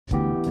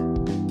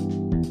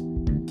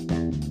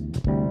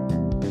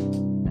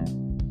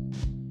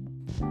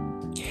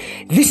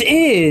This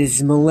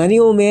is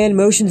Millennial Man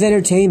Motions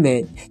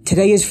Entertainment.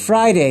 Today is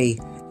Friday,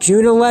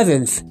 June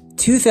 11th,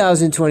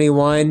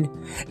 2021,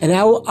 and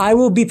I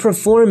will be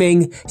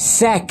performing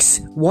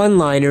sex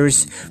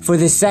one-liners for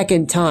the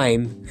second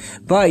time.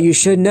 But you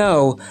should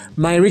know,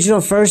 my original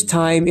first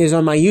time is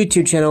on my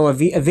YouTube channel, a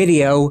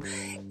video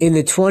in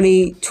the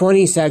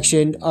 2020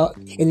 section,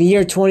 in the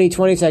year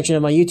 2020 section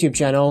of my YouTube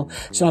channel.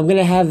 So I'm going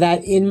to have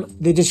that in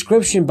the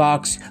description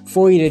box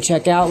for you to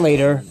check out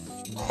later.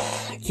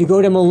 If you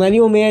go to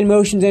Millennial Man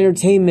Motions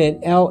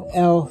Entertainment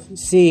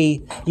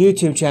LLC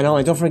YouTube channel,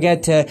 and don't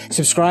forget to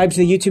subscribe to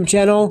the YouTube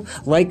channel,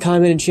 like,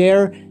 comment, and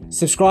share.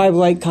 Subscribe,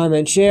 like,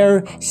 comment,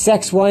 share.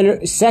 Sex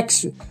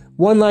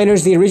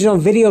One-Liners, the original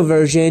video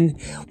version,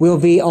 will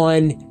be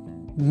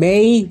on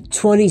May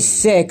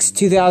 26,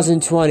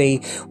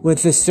 2020,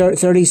 with the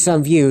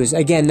 30-some views.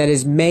 Again, that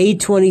is May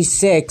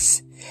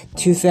 26,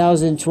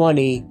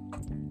 2020,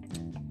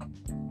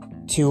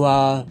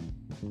 to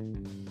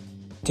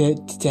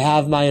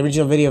have my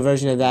original video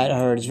version of that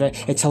heard.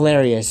 It's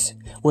hilarious.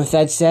 With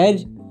that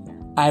said,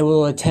 I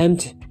will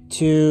attempt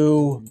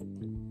to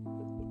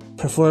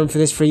perform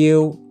for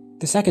you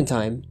the second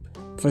time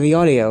for the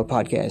audio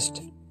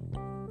podcast.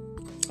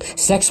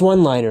 Sex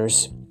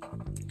one-liners.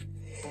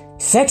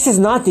 Sex is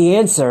not the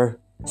answer.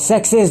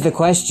 Sex is the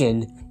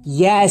question.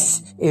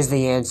 Yes is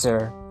the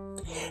answer.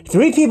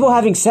 3 people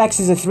having sex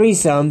is a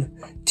threesome.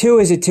 2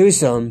 is a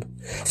twosome.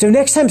 So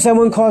next time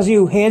someone calls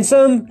you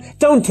handsome,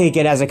 don't take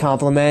it as a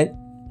compliment.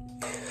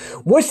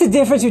 What's the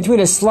difference between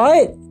a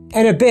slut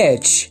and a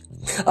bitch?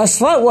 A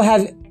slut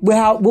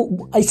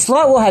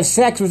will have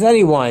sex with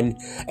anyone.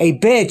 A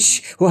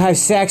bitch will have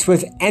sex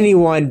with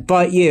anyone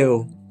but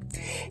you.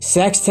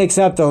 Sex takes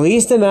up the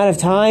least amount of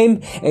time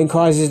and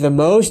causes the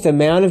most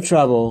amount of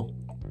trouble.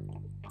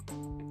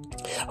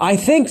 I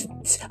think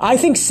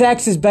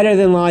sex is better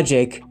than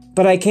logic,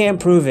 but I can't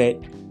prove it.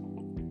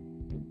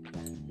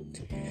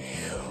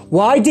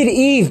 Why did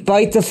Eve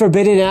bite the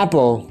forbidden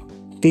apple?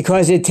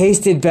 Because it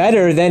tasted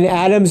better than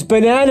Adam's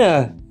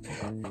banana.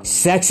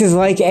 Sex is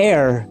like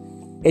air.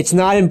 It's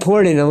not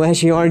important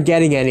unless you aren't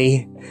getting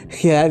any.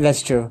 Yeah,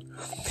 that's true.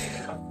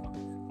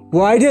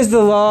 Why does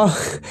the Law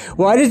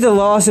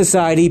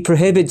Society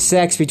prohibit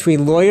sex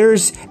between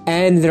lawyers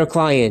and their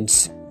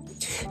clients?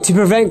 To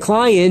prevent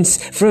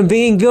clients from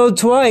being billed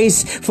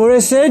twice for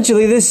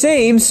essentially the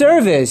same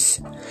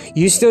service.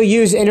 You still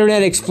use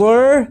Internet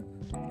Explorer?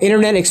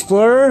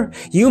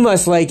 You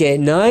must like it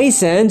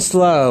nice and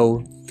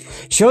slow.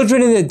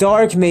 Children in the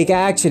dark make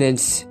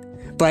accidents,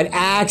 but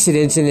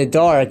accidents in the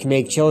dark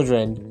make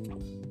children.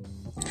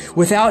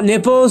 Without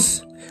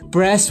nipples,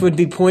 breasts would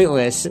be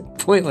pointless.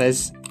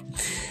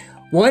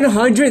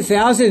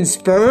 100,000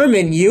 sperm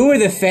and you were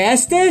the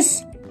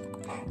fastest?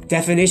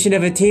 Definition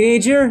of a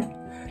teenager?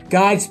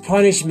 God's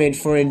punishment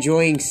for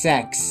enjoying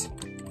sex.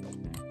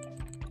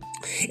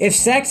 If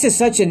sex is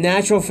such a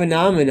natural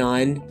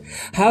phenomenon,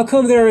 how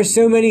come there are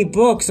so many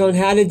books on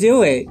how to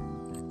do it?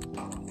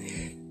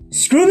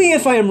 Screw me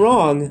if I am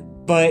wrong,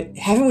 but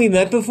haven't we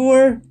met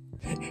before?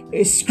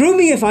 Screw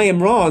me if I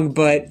am wrong,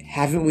 but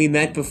haven't we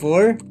met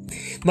before?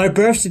 My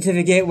birth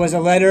certificate was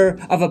a letter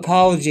of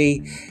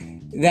apology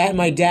that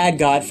my dad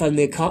got from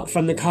the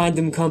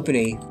condom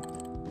company.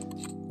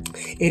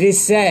 It is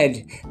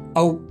said,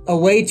 a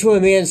way to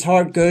a man's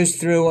heart goes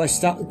through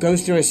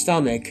his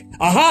stomach.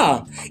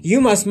 Aha!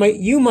 You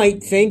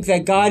might think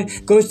that God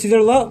goes to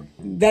their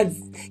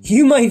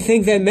you might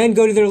think that men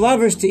go to their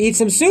lovers to eat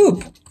some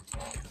soup.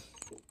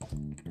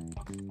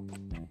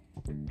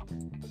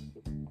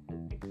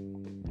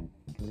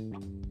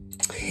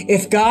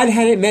 If God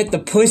hadn't meant the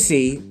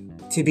pussy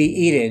to be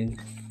eaten,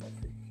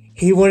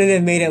 he wouldn't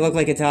have made it look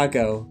like a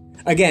taco.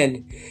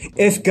 Again,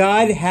 if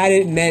God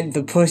hadn't meant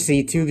the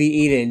pussy to be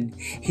eaten,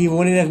 he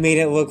wouldn't have made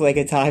it look like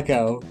a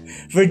taco.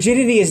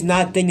 Virginity is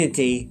not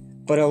dignity,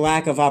 but a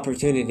lack of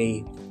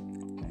opportunity.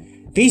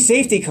 Be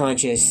safety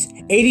conscious.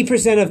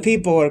 80% of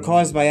people are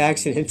caused by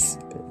accidents.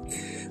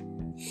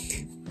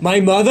 My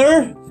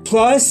mother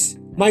plus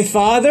my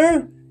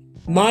father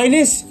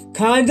minus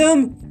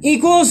condom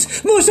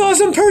equals most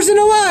awesome person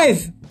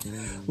alive.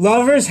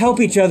 Lovers help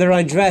each other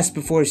undress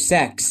before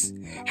sex.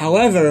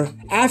 However,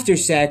 after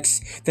sex,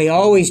 they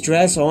always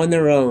dress on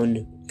their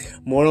own.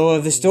 Moral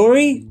of the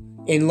story?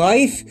 In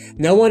life,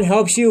 no one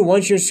helps you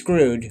once you're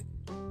screwed.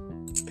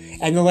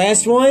 And the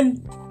last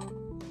one?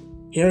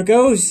 Here it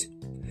goes.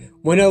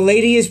 When a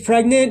lady is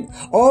pregnant,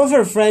 all of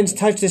her friends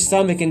touch the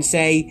stomach and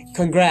say,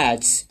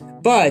 congrats.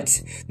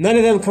 But none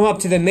of them come up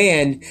to the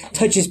man,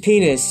 touch his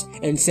penis,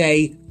 and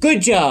say,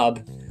 good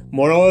job.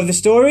 Moral of the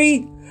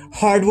story?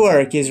 Hard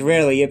work is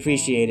rarely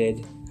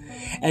appreciated.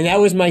 And that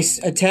was my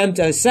attempt,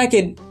 a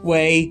second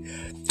way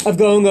of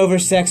going over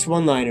sex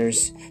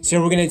one-liners. So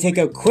we're going to take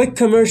a quick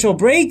commercial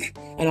break,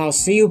 and I'll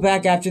see you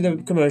back after the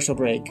commercial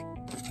break.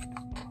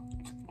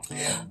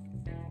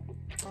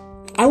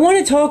 I want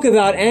to talk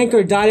about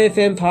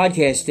Anchor.fm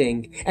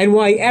podcasting and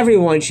why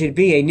everyone should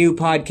be a new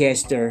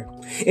podcaster.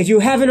 If you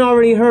haven't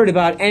already heard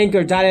about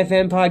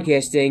Anchor.fm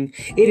podcasting,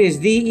 it is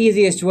the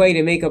easiest way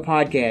to make a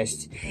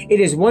podcast. It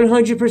is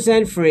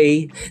 100%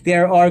 free.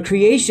 There are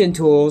creation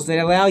tools that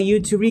allow you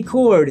to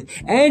record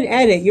and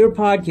edit your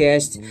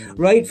podcast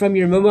right from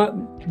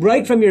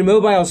your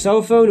mobile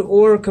cell phone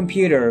or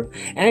computer.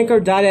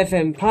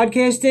 Anchor.fm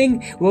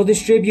podcasting will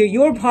distribute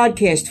your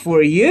podcast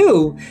for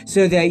you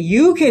so that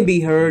you can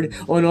be heard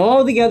on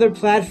all the other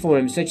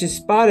platforms such as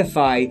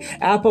Spotify,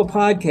 Apple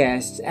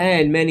Podcasts,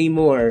 and many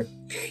more.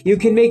 You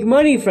can make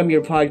money from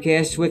your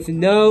podcast with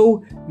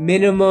no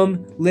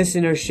minimum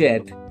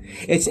listenership.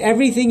 It's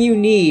everything you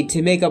need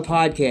to make a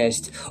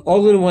podcast,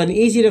 all in one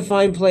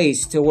easy-to-find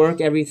place to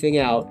work everything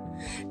out.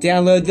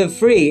 Download the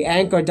free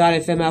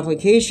Anchor.fm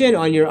application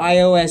on your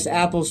iOS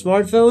Apple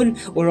smartphone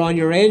or on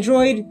your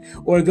Android,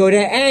 or go to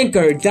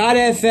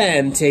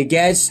Anchor.fm to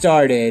get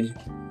started.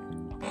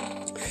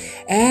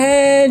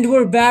 And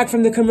we're back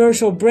from the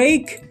commercial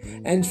break,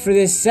 and for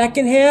this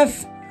second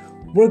half,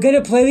 we're going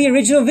to play the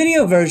original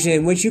video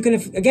version, which you can,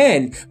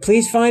 again,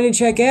 please find and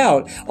check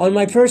out on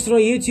my personal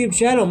YouTube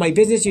channel, my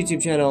business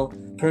YouTube channel,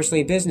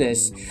 Personally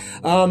Business.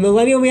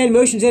 Millennial Man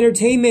Motions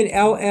Entertainment,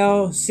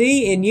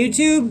 LLC in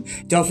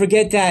YouTube. Don't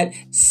forget that,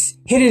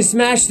 hit and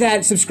smash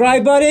that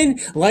subscribe button,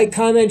 like,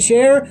 comment,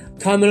 share,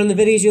 comment on the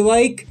videos you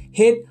like,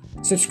 hit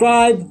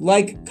subscribe,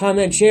 like,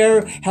 comment,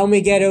 share, help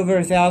me get over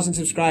 1,000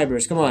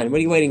 subscribers. Come on, what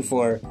are you waiting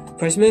for?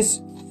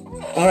 Christmas?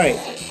 Alright,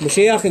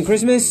 Mashiach and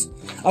Christmas?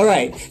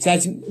 Alright, so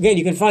that's, again,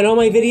 you can find all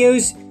my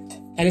videos,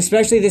 and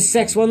especially this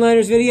Sex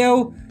One-Liners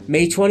video,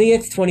 May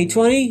 20th,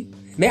 2020.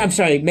 May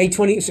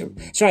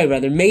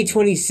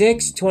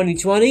 26th,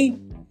 2020.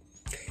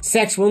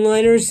 Sex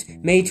One-Liners,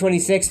 May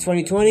 26th,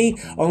 2020.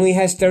 Only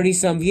has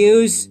 30-some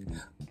views.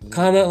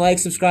 Comment, like,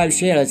 subscribe,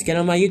 share. Let's get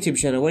on my YouTube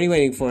channel. What are you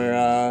waiting for?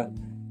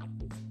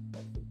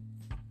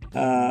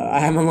 I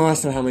haven't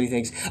lost on how many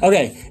things.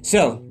 Okay,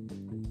 so,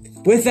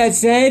 with that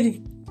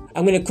said,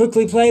 I'm going to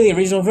quickly play the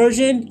original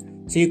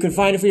version so you can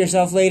find it for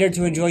yourself later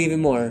to enjoy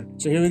even more.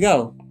 So here we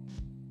go.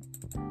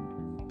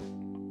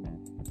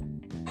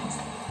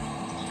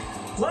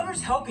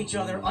 Lovers help each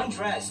other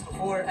undress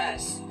before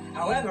S.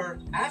 However,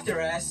 after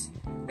S,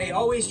 they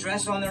always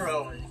dress on their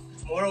own.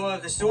 Moral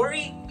of the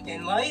story,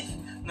 in life,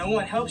 no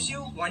one helps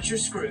you once you're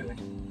screwed.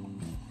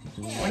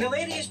 When a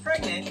lady is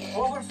pregnant,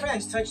 all her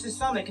friends touch the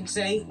stomach and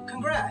say,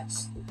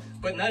 congrats.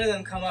 But none of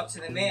them come up to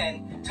the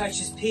man, touch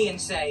his pee and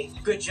say,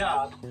 good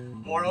job.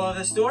 Moral of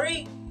the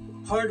story,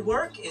 hard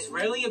work is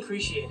rarely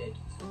appreciated.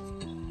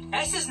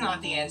 S is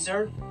not the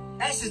answer.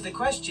 S is the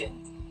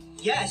question.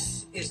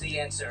 Yes is the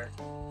answer.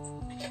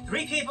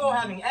 3 people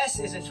having S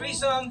is a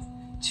threesome,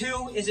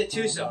 2 is a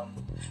twosome.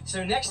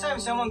 So next time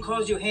someone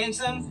calls you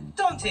handsome,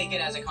 don't take it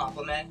as a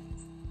compliment.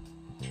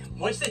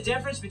 What's the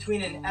difference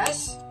between an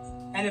S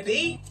and a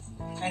B?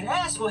 An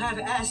S will have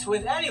S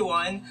with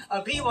anyone,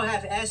 a B will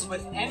have S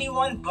with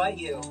anyone but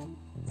you.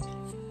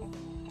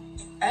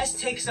 S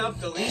takes up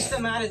the least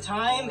amount of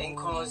time and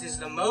causes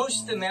the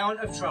most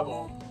amount of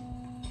trouble.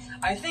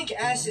 I think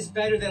S is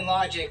better than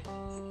logic,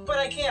 but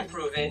I can't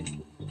prove it.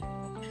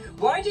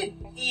 Why did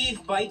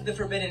Eve bite the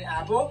forbidden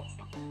apple?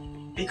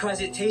 Because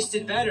it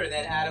tasted better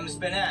than Adam's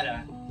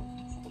banana.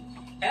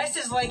 S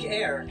is like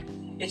air.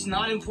 It's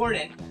not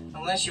important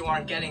unless you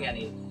aren't getting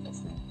any.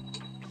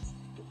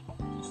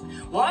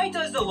 Why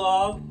does the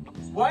Law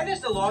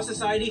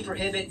Society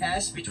prohibit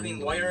S between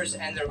lawyers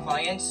and their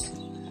clients?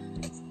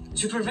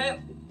 To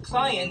prevent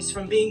clients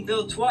from being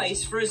billed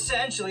twice for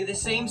essentially the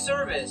same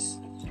service.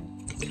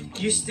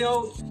 You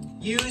still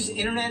use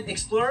Internet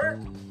Explorer?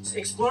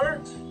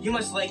 You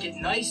must like it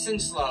nice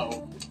and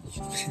slow.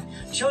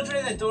 Children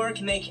in the dark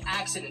make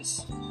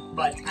accidents,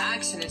 but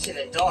accidents in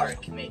the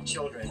dark make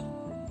children.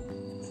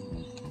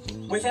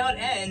 Without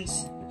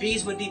ends,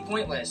 bees would be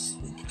pointless.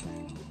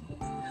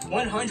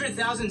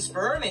 100,000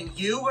 sperm and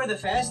you were the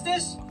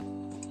fastest?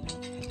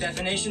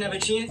 Definition of a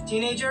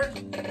teenager?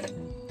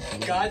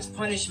 God's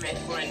punishment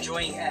for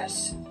enjoying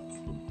S.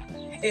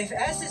 If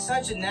S is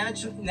such a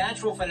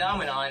natural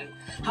phenomenon,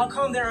 how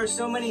come there are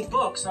so many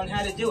books on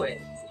how to do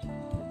it?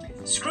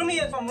 Screw me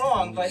if I'm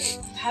wrong, but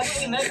haven't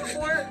we met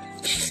before?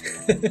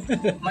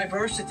 My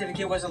birth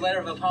certificate was a letter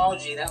of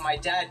apology that my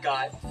dad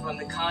got from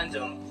the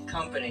condom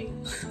company.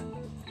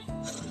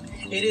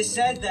 It is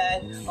said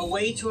that a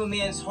way to a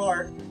man's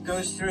heart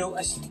goes through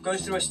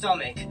a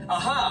stomach.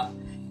 Aha!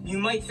 You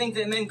might think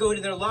that men go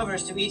to their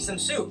lovers to eat some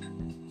soup.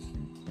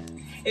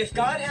 If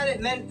God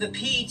hadn't meant the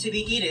pea to be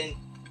eaten,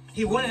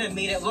 he wouldn't have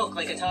made it look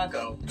like a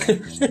taco.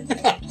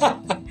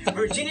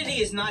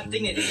 Virginity is not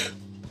dignity,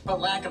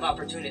 but lack of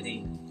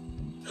opportunity.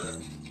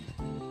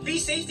 Be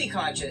safety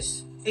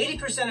conscious.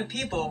 80% of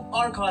people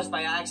are caused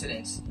by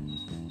accidents.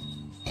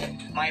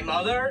 My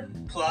mother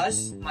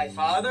plus my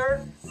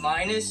father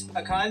minus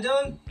a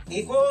condom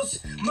equals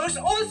most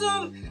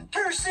awesome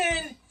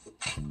person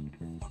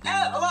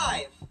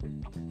alive.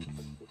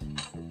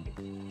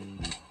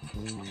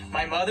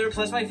 My mother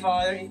plus my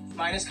father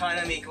minus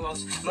condom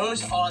equals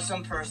most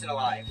awesome person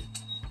alive.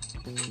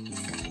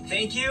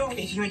 Thank you.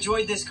 If you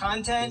enjoyed this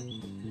content,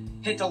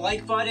 hit the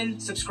like button,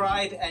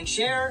 subscribe, and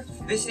share.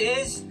 This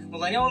is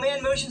Millennial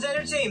Man Motions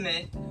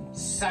Entertainment,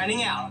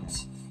 signing out.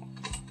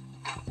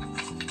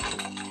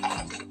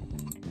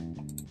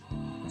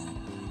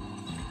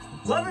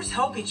 Lovers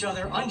help each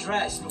other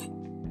undress, but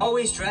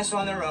always dress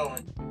on their own.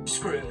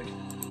 Screwed.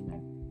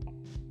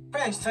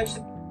 Friends touch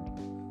the...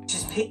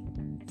 Just pee.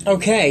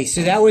 Okay,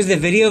 so that was the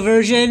video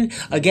version.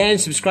 Again,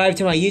 subscribe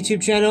to my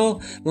YouTube channel,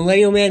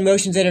 Millennial Man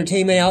Motions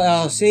Entertainment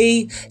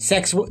LLC.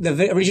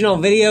 The original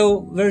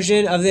video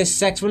version of this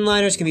Sex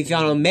One-Liners can be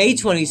found on May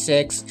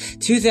 26,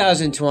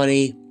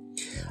 2020.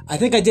 I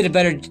think I did a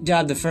better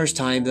job the first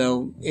time,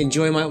 though.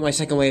 Enjoy my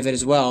second wave of it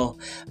as well.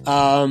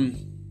 I'll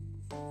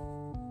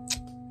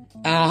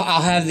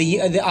have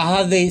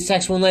the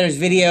Sex One-Liners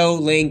video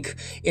link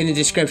in the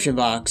description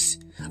box.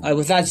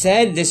 With that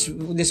said, this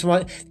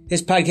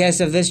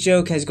podcast of This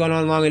Joke has gone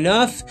on long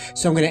enough,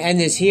 so I'm going to end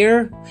this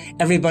here.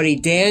 Everybody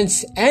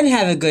dance and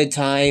have a good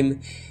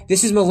time.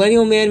 This is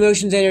Millennial Man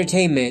Motions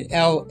Entertainment,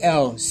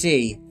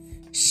 LLC,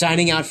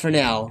 signing out for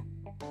now.